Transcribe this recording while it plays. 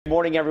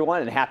Morning,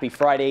 everyone, and happy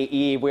Friday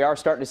Eve. We are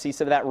starting to see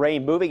some of that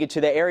rain moving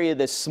into the area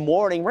this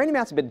morning. Rain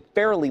amounts have been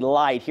fairly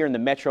light here in the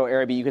metro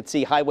area, but you can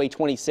see Highway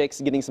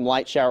 26 getting some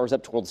light showers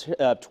up towards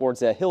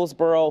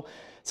Hillsborough.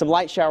 Some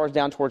light showers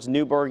down towards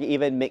Newburgh,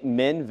 even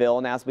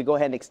McMinnville. Now, as we go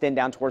ahead and extend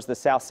down towards the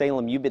South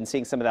Salem, you've been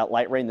seeing some of that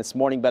light rain this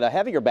morning, but a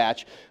heavier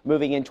batch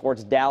moving in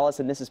towards Dallas,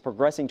 and this is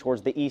progressing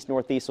towards the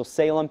east-northeast. So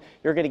Salem,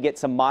 you're going to get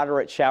some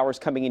moderate showers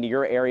coming into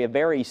your area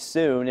very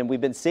soon, and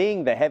we've been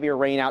seeing the heavier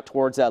rain out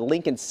towards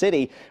Lincoln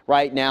City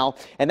right now,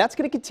 and that's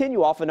going to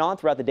continue off and on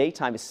throughout the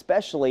daytime,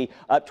 especially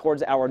up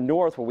towards our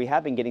north, where we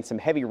have been getting some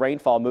heavy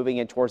rainfall moving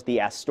in towards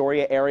the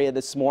Astoria area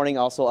this morning,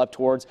 also up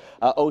towards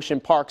Ocean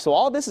Park. So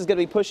all this is going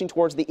to be pushing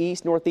towards the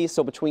east, northeast,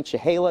 so between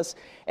Chehalis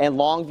and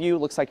Longview,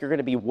 looks like you're going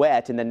to be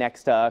wet in the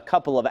next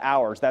couple of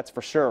hours, that's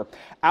for sure.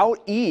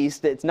 Out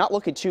east, it's not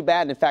looking too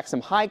bad. In fact,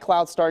 some high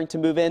clouds starting to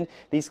move in.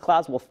 These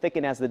clouds will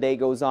thicken as the day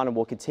goes on, and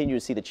we'll continue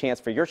to see the chance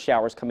for your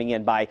showers coming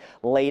in by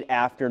late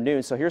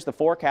afternoon. So here's the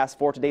forecast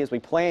for today as we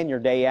plan your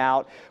day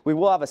out. We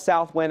will have a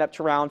south wind up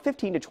to around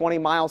 15 to 20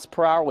 miles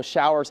per hour with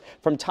showers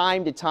from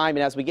time to time,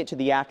 and as we get to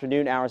the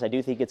afternoon hours, I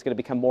do think it's going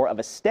to become more of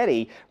a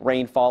steady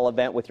rainfall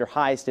event with your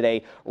highs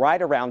today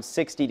right around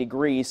 60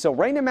 degrees.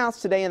 So rain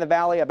amounts today in the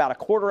valley about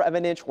 1/4 of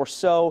an inch or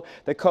so.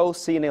 The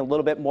coast seeing a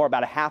little bit more,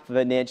 about 1/2 of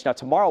an inch. Now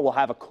tomorrow we'll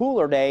have a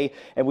cooler day,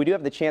 and we do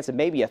have the chance of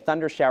maybe a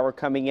thunder shower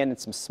coming in and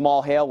some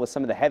small hail with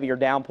some of the heavier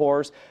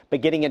downpours.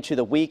 But getting into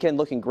the weekend,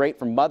 looking great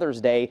for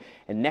Mother's Day,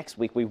 and next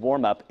week we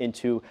warm up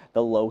into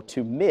the low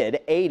to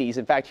mid 80s.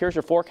 In fact, here's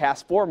your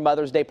forecast for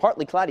Mother's Day.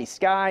 Partly cloudy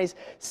skies,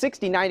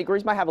 69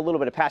 degrees. Might have a little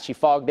bit of patchy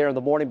fog there in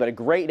the morning, but a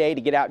great day to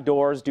get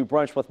outdoors, do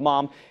brunch with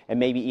mom, and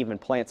maybe even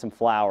plant some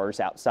flowers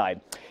outside.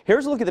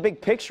 Here's a look at the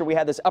big picture. We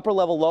had this upper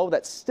level low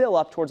that's still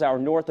up towards our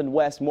north and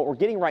west, and what we're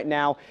getting right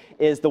now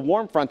is the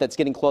warm front that's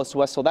getting close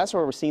to us, so that's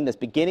where we're seeing this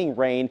beginning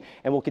rain,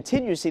 and we'll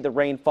continue to see the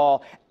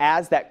rainfall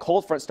as that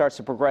cold front starts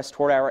to progress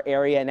toward our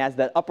area, and as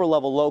that upper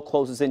level low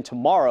closes in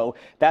tomorrow,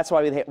 that's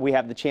why we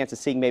have the chance of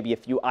seeing maybe a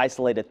few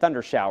isolated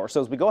thunder showers.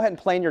 So as we go ahead and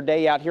plan your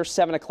day out, here's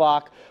 7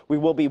 o'clock. We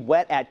will be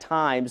wet at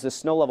times, the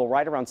snow level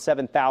right around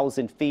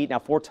 7,000 feet. Now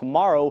for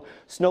tomorrow,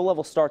 snow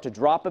levels start to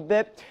drop a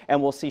bit,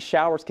 and we'll see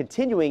showers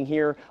continuing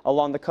here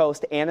along the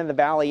coast and in the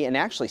valley, and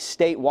actually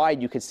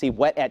statewide you can see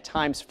wet at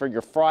times for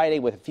your Friday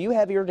with a few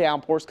heavier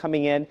downpours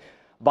coming in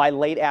by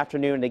late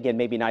afternoon, and again,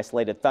 maybe an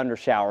isolated thunder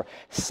shower.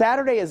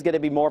 Saturday is going to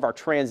be more of our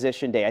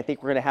transition day. I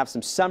think we're going to have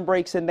some sun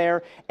breaks in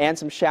there and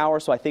some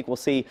showers, so I think we'll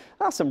see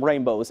some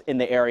rainbows in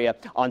the area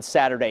on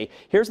Saturday.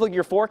 Here's a look at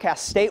your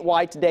forecast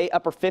statewide today.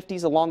 Upper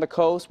 50s along the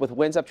coast with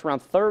winds up to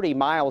around 30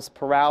 miles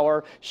per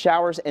hour.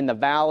 Showers in the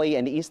valley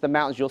and east of the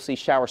mountains. You'll see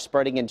showers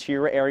spreading into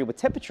your area with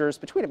temperatures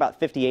between about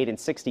 58 and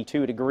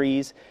 62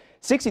 degrees.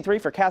 63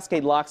 for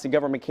Cascade Locks and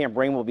Government Camp.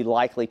 Rain will be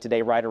likely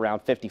today right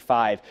around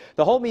 55.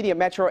 The whole media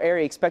metro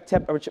area expect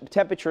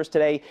temperatures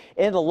today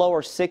in the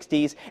lower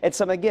 60s. And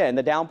some, again,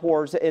 the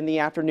downpours in the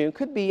afternoon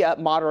could be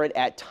moderate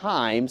at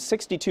times.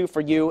 62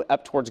 for you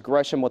up towards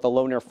Gresham with a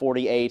low near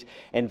 48,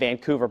 and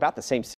Vancouver about the same